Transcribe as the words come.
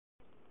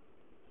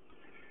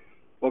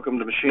Welcome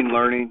to Machine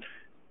Learning.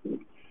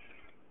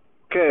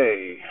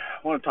 Okay,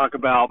 I want to talk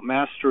about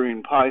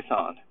mastering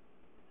Python.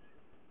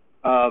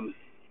 So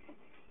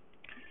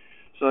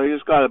I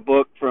just got a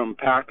book from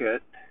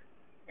Packet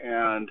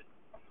and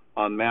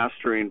on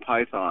mastering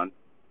Python,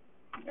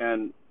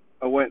 and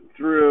I went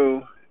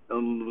through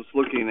and was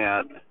looking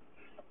at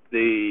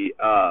the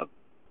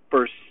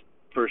first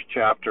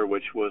chapter,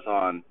 which was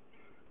on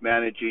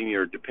managing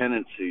your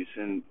dependencies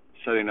and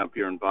setting up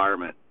your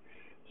environment.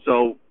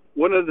 So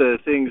one of the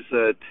things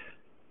that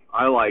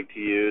I like to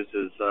use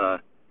is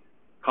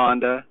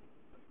Conda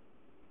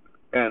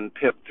and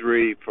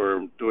pip3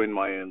 for doing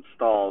my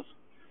installs.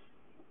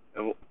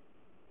 And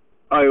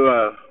I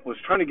was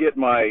trying to get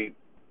my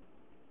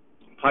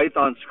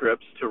Python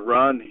scripts to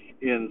run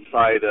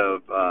inside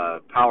of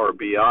Power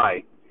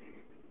BI,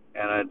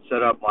 and I'd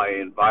set up my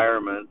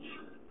environments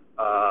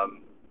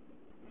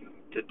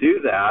to do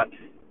that,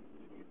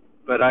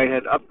 but I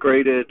had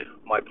upgraded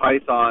my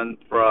Python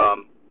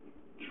from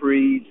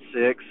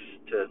 3.6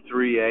 to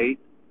 3.8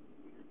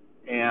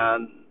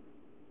 and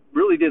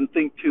really didn't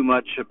think too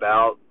much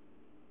about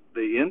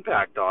the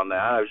impact on that.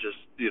 I was just,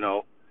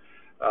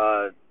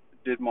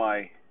 did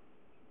my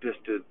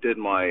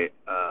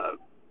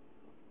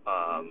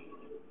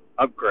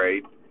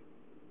upgrade,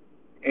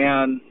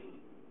 and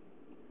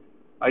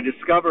I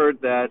discovered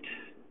that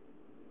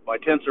my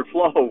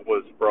TensorFlow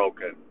was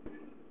broken.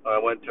 I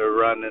went to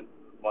run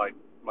my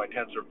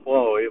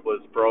TensorFlow. It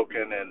was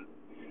broken and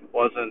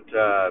wasn't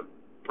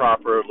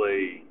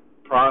properly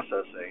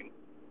processing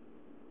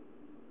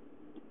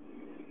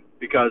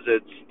because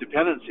its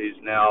dependencies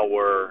now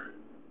were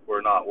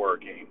not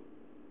working.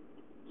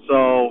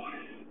 So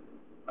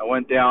I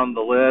went down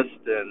the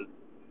list, and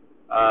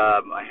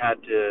I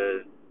had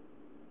to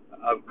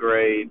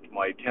upgrade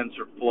my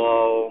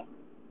TensorFlow,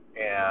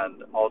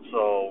 and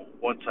also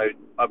once I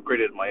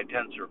upgraded my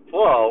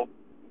TensorFlow,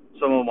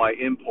 some of my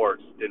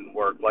imports didn't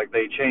work. Like,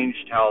 they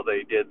changed how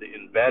they did the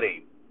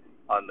embedding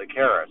on the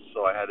Keras,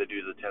 so I had to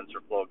do the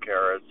TensorFlow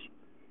Keras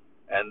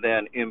and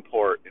then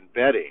import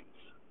embeddings.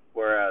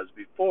 Whereas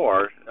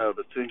before, I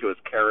think it was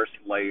Keras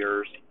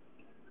layers,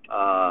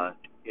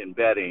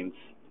 embeddings,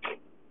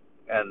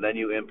 and then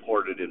you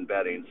imported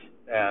embeddings.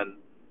 And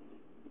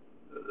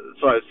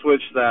so I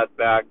switched that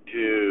back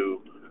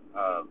to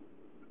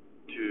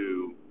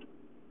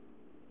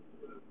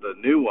the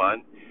new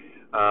one,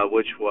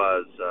 which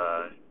was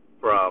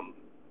from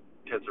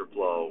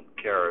TensorFlow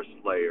Keras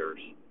layers,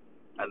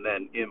 and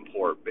then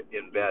import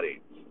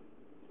embeddings.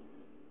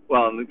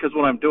 Well, because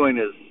what I'm doing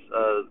is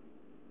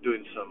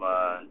doing some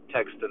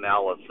text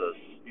analysis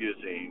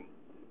using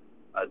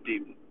a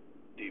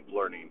deep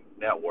learning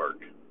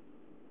network.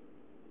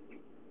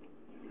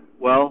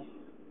 Well,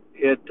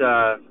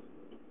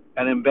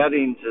 and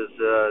embeddings is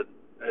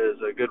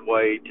a good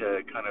way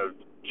to kind of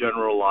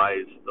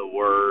generalize the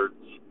words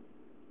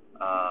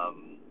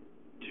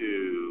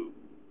to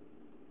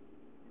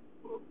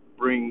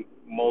bring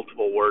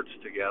multiple words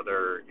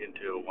together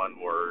into one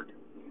word.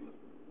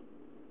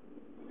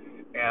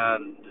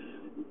 And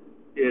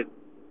it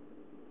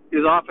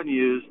is often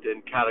used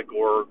in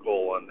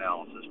categorical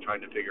analysis,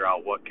 trying to figure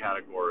out what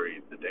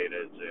category the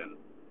data is in.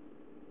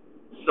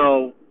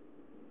 So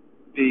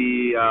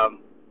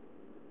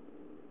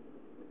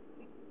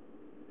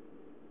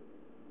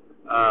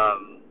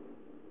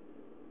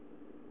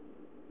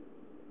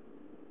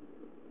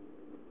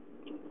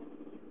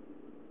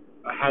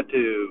I had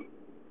to,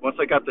 once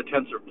I got the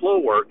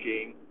TensorFlow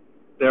working,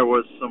 there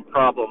was some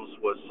problems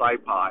with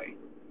SciPy,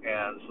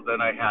 and so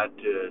then I had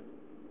to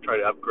try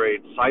to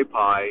upgrade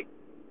SciPy,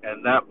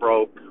 and that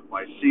broke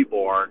my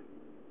Seaborn,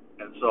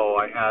 and so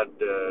I had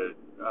to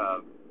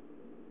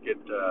get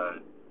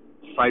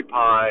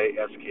SciPy,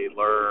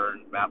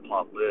 sklearn,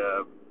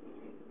 Matplotlib,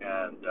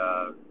 and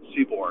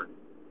Seaborn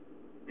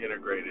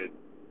integrated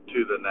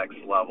to the next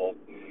level,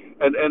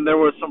 and there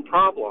were some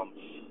problems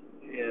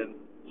in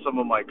some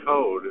of my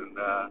code, and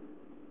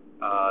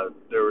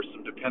there were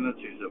some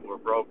dependencies that were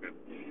broken.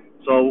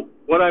 So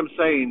what I'm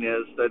saying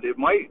is that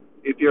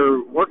if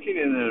you're working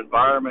in an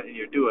environment and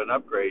you do an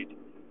upgrade,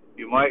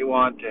 you might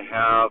want to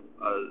have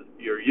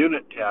your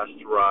unit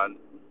test run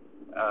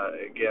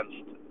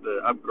against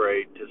the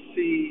upgrade to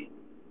see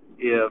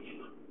if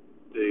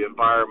the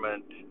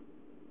environment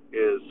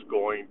is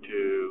going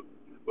to,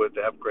 with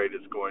the upgrade,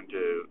 is going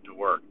to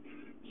work.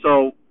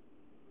 So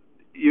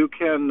you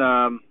can,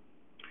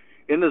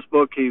 in this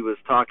book, he was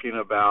talking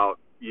about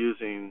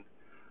using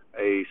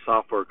a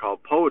software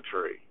called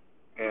Poetry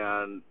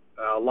and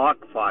a lock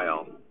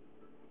file.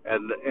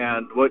 And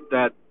what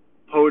that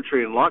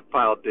Poetry and lock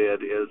file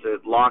did is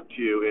it locked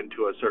you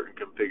into a certain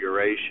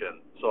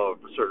configuration, so a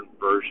certain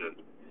version.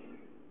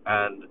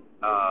 And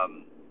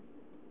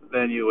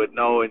then you would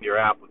know in your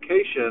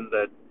application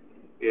that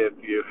if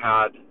you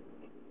had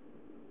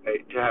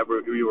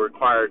you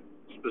required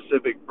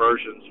specific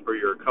versions for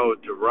your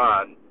code to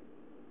run,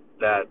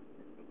 that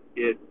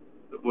it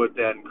would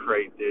then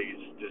create these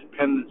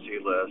dependency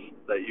lists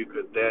that you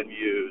could then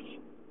use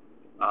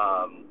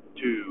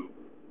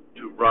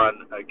to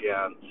run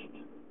against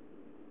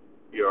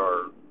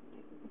your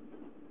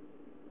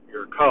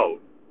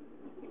code.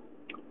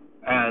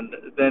 And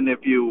then if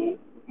you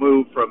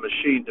move from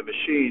machine to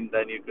machine,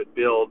 then you could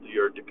build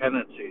your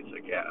dependencies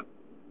again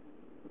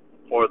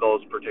for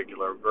those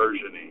particular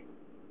versioning.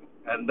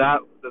 And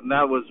that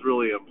was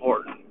really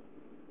important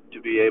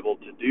to be able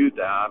to do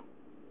that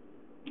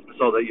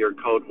so that your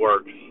code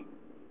works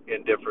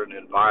in different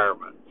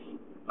environments.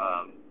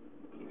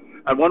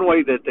 And one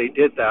way that they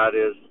did that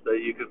is that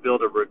you could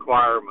build a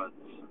requirements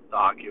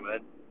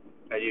document,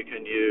 and you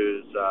can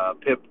use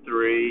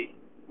pip3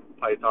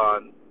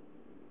 Python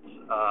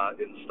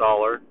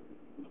installer,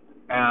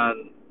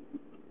 and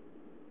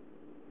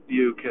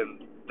you can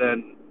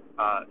then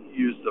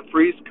use the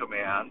freeze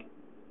command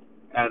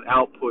and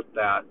output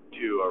that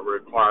to a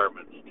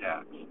requirements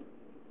text,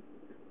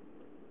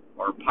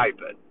 or pipe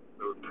it.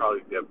 It would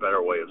probably be a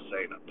better way of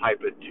saying it.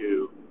 Pipe it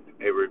to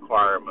a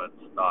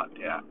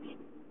requirements.txt.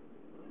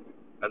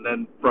 And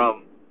then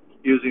from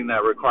using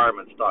that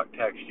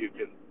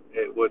requirements.txt,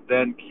 it would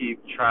then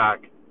keep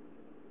track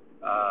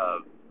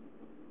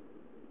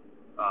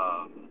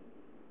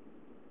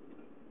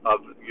of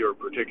your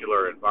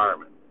particular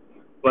environment.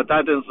 But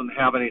that doesn't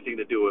have anything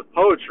to do with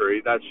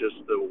poetry. That's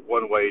just the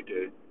one way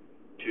to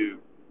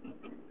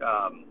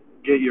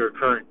get your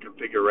current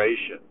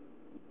configuration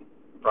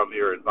from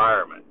your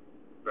environment.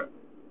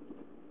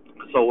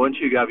 So once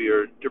you have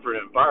your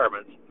different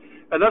environments,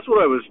 and that's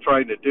what I was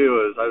trying to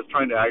do, is I was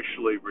trying to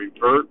actually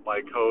revert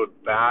my code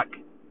back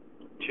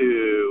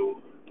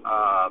to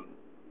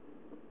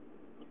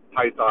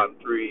Python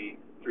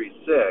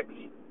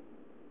 3.6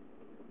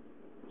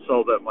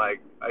 so that I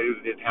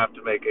didn't have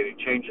to make any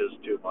changes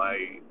to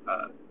my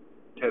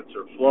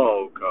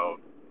TensorFlow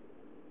code.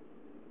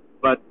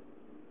 But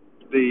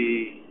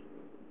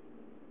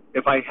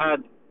if I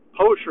had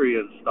Poetry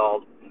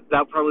installed,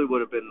 that probably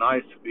would have been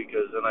nice,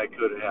 because then I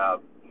could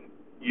have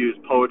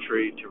used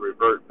Poetry to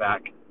revert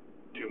back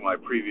to my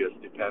previous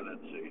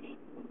dependencies.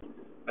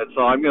 And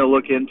so I'm going to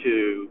look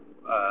into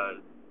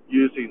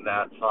using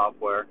that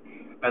software.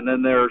 And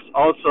then there's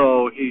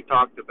also, he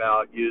talked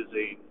about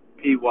using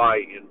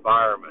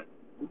PyEnvironment.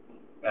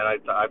 And I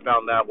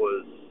found that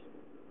was,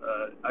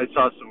 I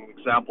saw some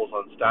examples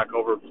on Stack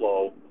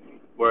Overflow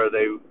where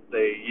they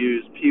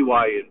use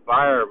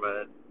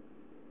PyEnvironment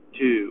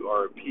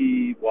or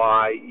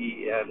PYENV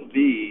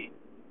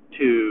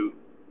to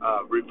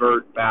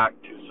revert back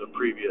to some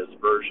previous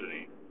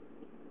versioning.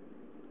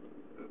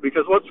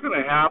 Because what's going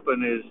to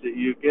happen is that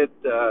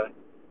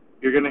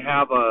you're going to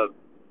have a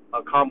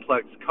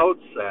complex code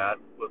set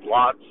with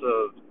lots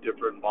of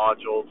different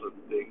modules and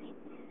things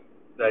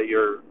that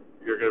you're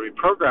going to be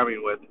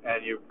programming with,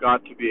 and you've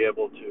got to be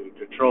able to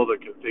control the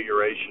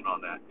configuration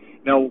on that.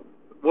 Now,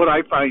 what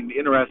I find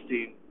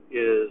interesting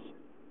is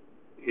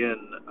in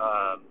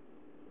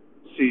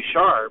C#,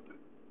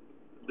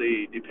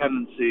 the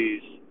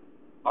dependencies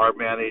are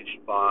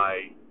managed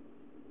by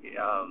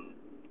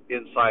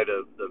inside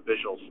of the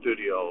Visual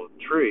Studio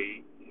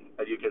tree,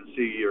 and you can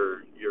see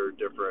your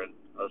different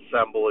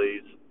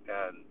assemblies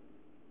and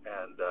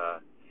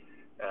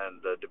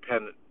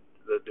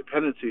the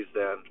dependencies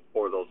then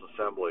for those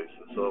assemblies.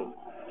 And so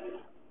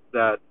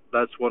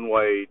that's one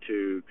way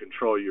to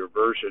control your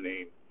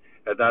versioning,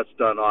 and that's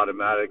done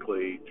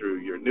automatically through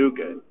your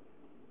NuGet.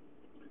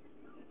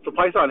 So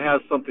Python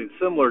has something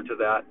similar to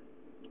that,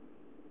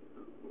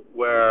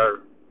 where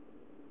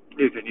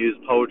you can use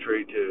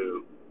Poetry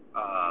to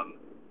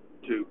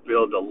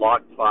build a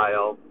lock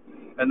file,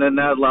 and then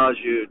that allows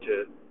you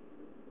to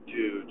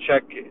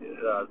check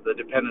the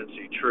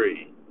dependency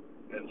tree.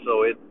 And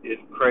so it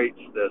creates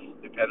this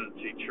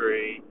dependency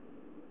tree,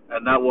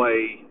 and that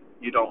way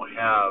you don't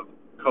have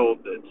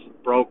code that's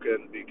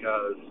broken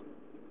because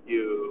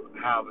you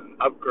have an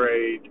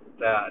upgrade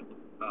that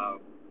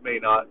may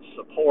not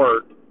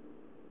support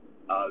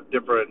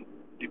different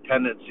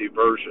dependency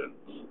versions.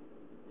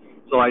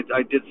 So I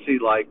did see,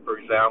 like, for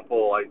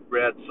example, I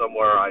read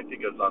somewhere, I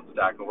think it was on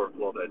Stack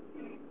Overflow, that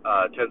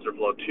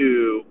TensorFlow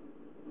 2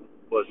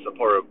 was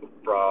supported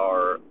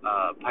for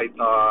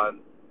Python.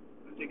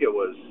 I think it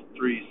was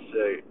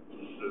 3.7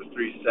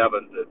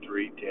 to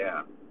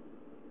 3.10.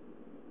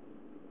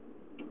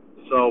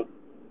 So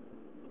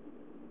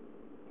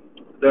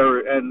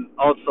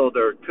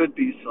there could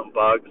be some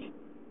bugs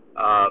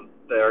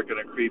that are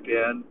going to creep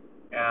in,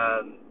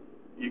 and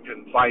you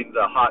can find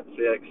the hot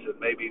fix, and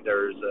maybe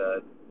there's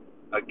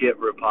a Git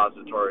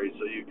repository,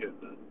 so you can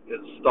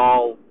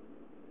install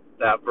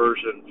that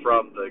version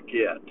from the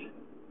Git.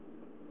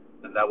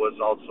 And that was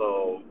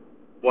also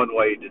one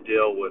way to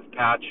deal with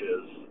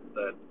patches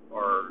that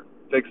or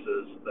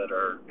fixes that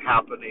are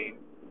happening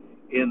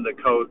in the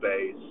code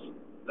base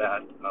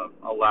that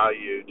allow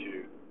you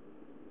to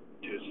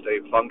stay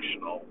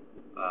functional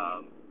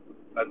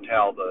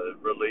until the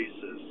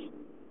release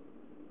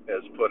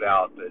is put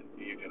out, that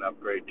you can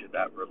upgrade to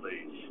that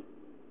release.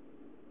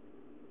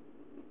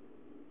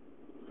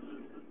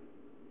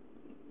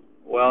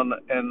 Well,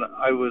 and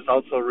I was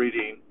also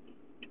reading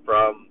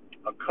from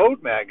a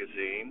code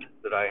magazine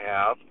that I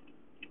have,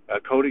 a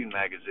coding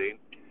magazine,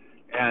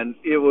 and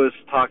it was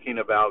talking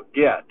about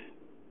Git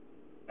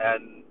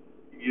and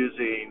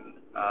using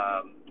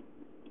um,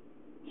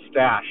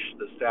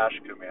 the stash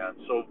command.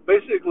 So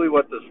basically,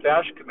 what the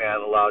stash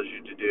command allows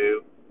you to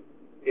do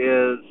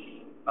is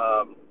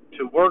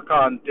to work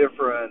on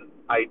different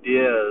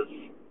ideas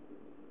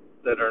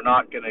that are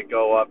not going to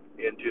go up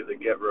into the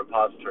Git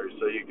repository.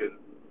 So you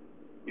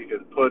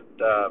can put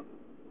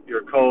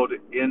your code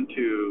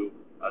into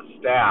a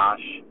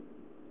stash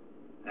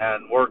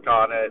and work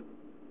on it,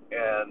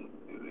 and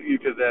you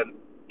could then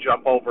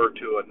jump over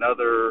to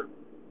another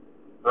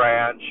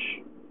branch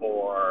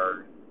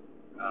or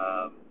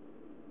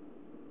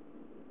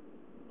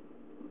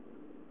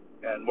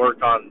and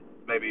work on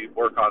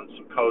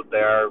some code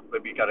there.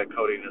 Maybe you got a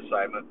coding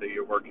assignment that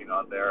you're working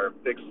on there.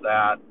 Fix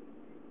that,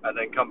 and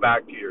then come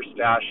back to your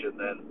stash and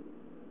then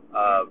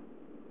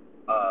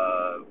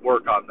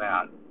work on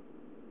that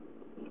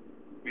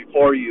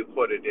before you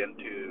put it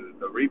into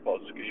the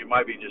repos, because you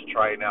might be just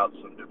trying out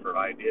some different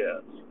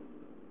ideas.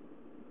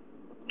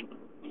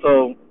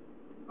 So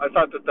I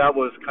thought that that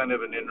was kind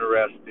of an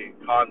interesting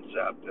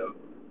concept of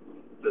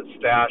the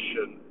stash,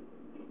 and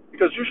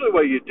because usually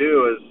what you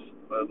do is,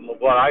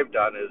 what I've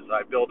done is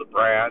I build a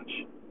branch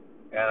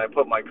and I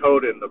put my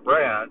code in the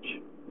branch,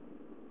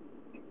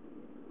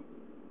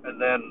 and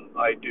then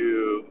I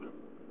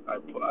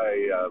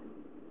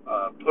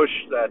push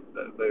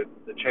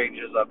the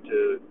changes up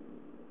to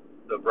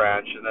the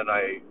branch, and then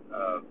I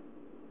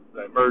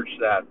merge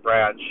that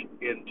branch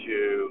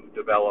into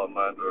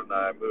development, or then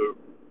I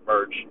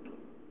merge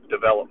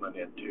development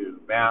into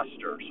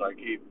master. So I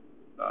keep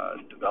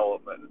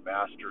development and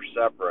master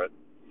separate,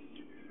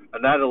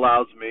 and that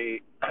allows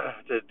me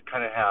to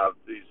kind of have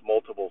these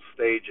multiple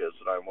stages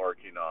that I'm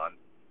working on.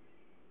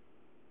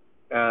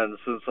 And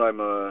since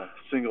I'm a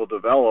single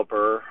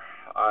developer,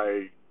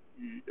 I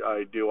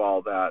do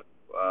all that,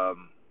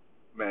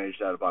 manage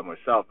that by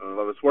myself. And if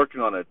I was working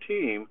on a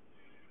team,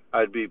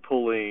 I'd be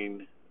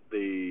pulling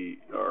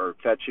or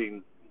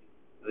fetching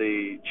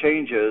the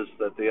changes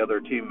that the other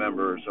team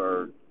members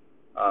are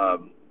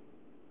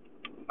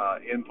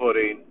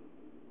inputting,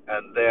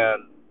 and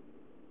then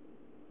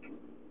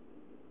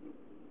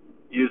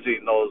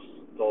using those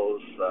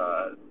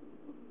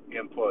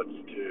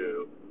inputs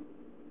to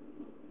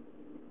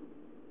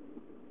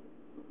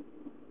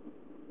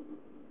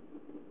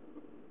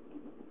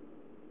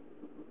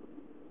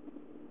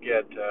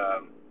get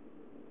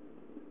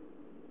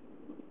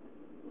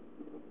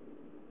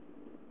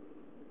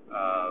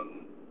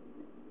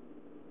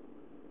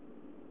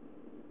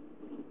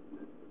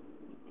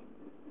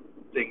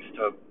things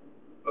to.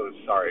 Oh,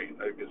 sorry,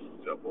 I just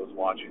was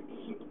watching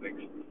some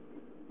things.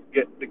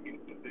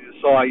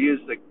 So I use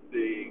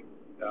the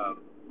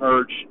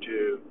merge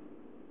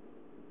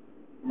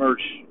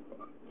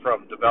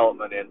from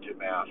development into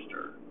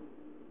master.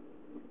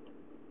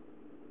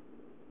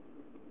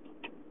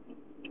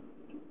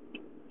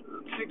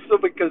 So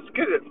because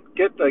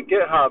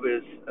GitHub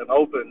is an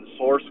open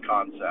source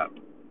concept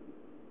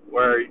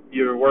where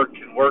you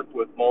can work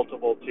with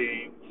multiple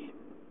teams.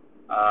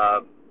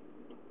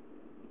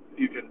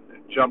 You can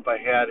jump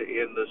ahead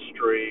in the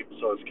stream,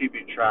 so it's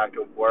keeping track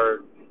of where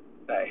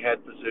that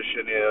head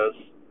position is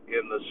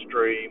in the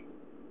stream,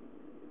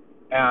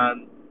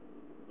 and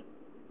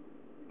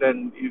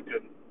then you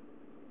can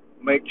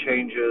make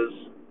changes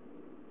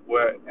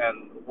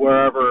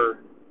wherever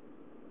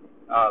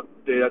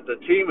the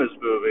team is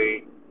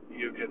moving.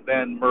 You can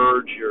then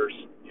merge your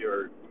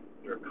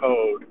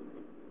code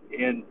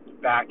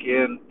back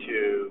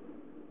into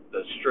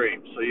the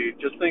stream. So you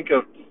just think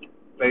of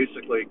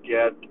basically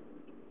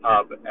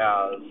GitHub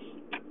as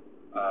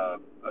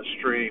a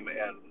stream,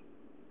 and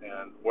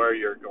where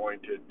you're going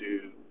to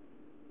do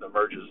the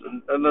merges,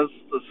 and that's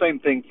the same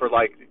thing for,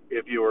 like,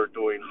 if you were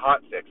doing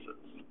hot fixes.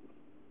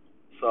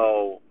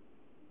 So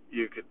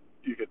you could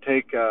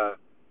take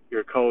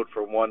your code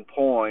from one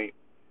point,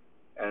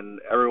 and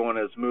everyone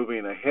is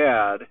moving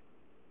ahead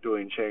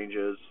doing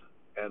changes,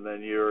 and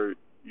then you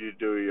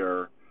do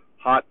your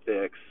hot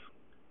fix,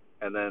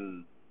 and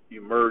then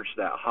you merge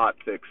that hot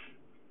fix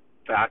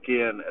back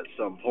in at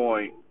some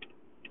point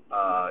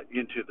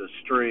into the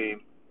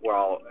stream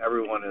while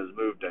everyone has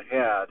moved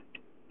ahead,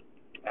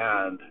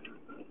 and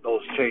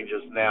those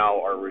changes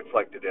now are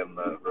reflected in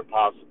the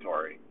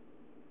repository.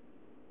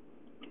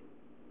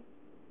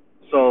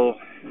 So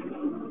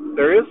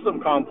there is some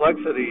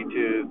complexity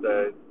to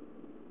the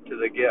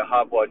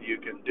GitHub, what you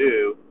can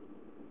do,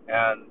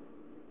 and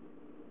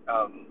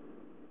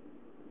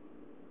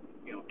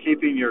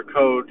keeping your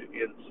code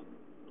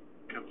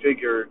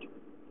configured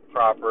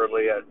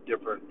properly at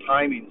different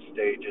timing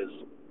stages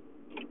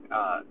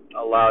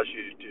allows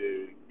you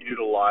to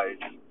utilize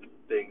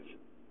things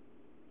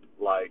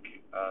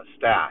like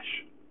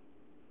stash.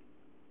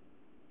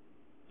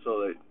 So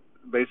that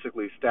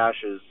basically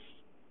stash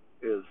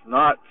is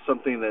not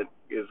something that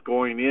is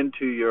going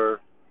into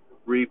your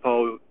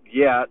repo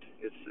yet.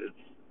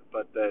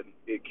 But then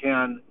it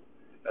can,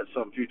 at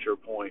some future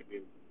point,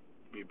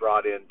 be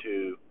brought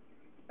into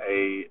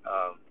a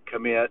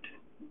commit,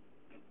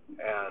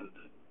 and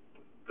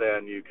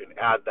then you can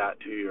add that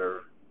to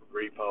your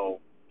repo,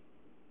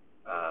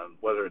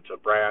 whether it's a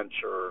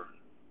branch or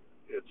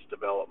its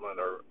development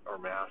or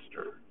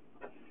master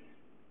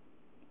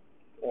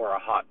or a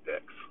hot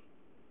fix.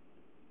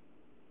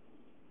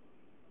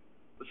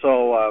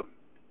 So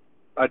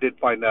I did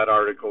find that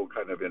article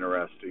kind of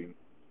interesting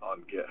on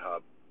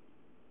GitHub.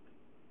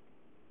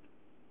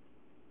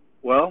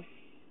 Well,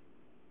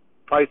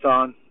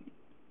 Python,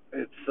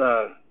 it's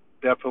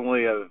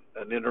definitely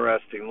an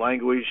interesting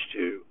language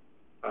to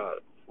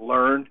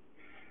learn.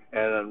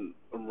 And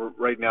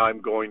right now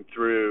I'm going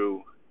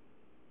through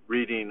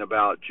reading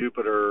about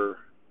Jupyter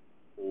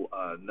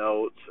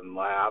Notes and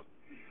Lab.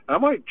 I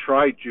might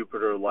try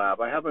Jupyter Lab.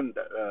 I haven't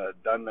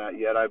done that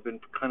yet. I've been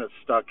kind of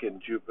stuck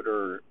in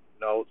Jupyter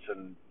Notes,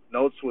 and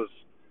Notes was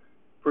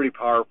pretty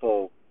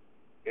powerful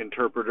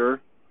interpreter,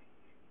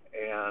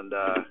 and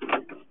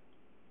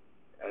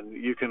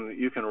you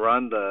can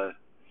run the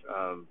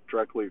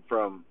directly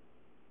from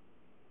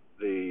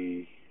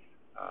the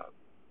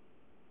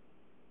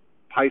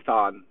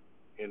Python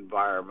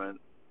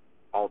environment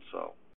also.